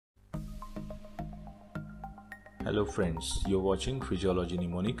Hello friends, you're watching Physiology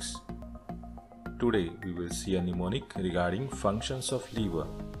Mnemonics. Today we will see a mnemonic regarding functions of liver.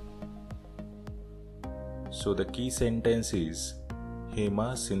 So the key sentence is: Hema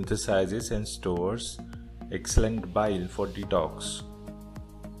synthesizes and stores excellent bile for detox.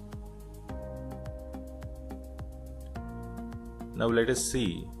 Now let us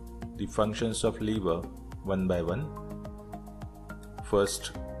see the functions of liver one by one.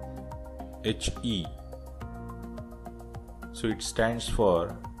 First, HE. So it stands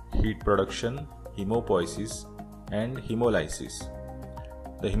for heat production, haemopoiesis and hemolysis.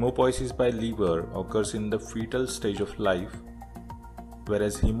 The haemopoiesis by liver occurs in the fetal stage of life,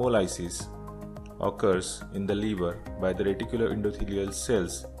 whereas hemolysis occurs in the liver by the reticular endothelial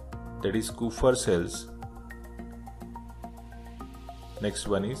cells, that is Kupffer cells. Next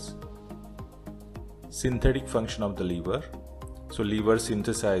one is synthetic function of the liver. So liver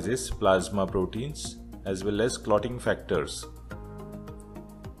synthesizes plasma proteins as well as clotting factors.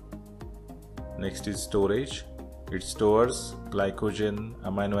 Next is storage. It stores glycogen,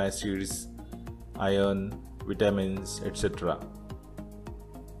 amino acids, iron, vitamins, etc.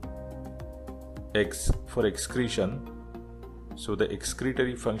 X for excretion. So the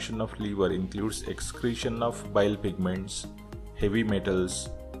excretory function of liver includes excretion of bile pigments, heavy metals,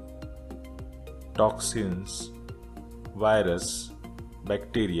 toxins, virus,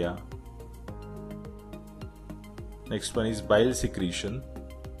 bacteria. Next one is bile secretion.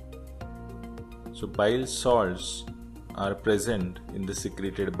 So bile salts are present in the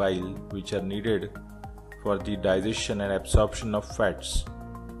secreted bile, which are needed for the digestion and absorption of fats.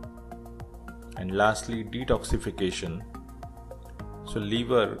 And lastly, detoxification. So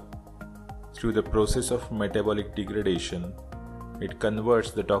liver, through the process of metabolic degradation, it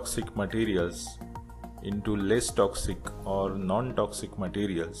converts the toxic materials into less toxic or non-toxic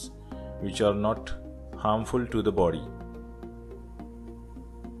materials which are not harmful to the body.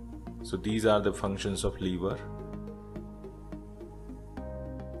 So these are the functions of liver.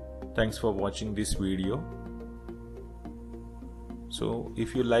 Thanks for watching this video. So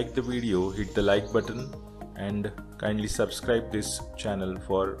if you like the video, hit the like button and kindly subscribe this channel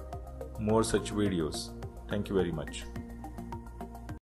for more such videos. Thank you very much.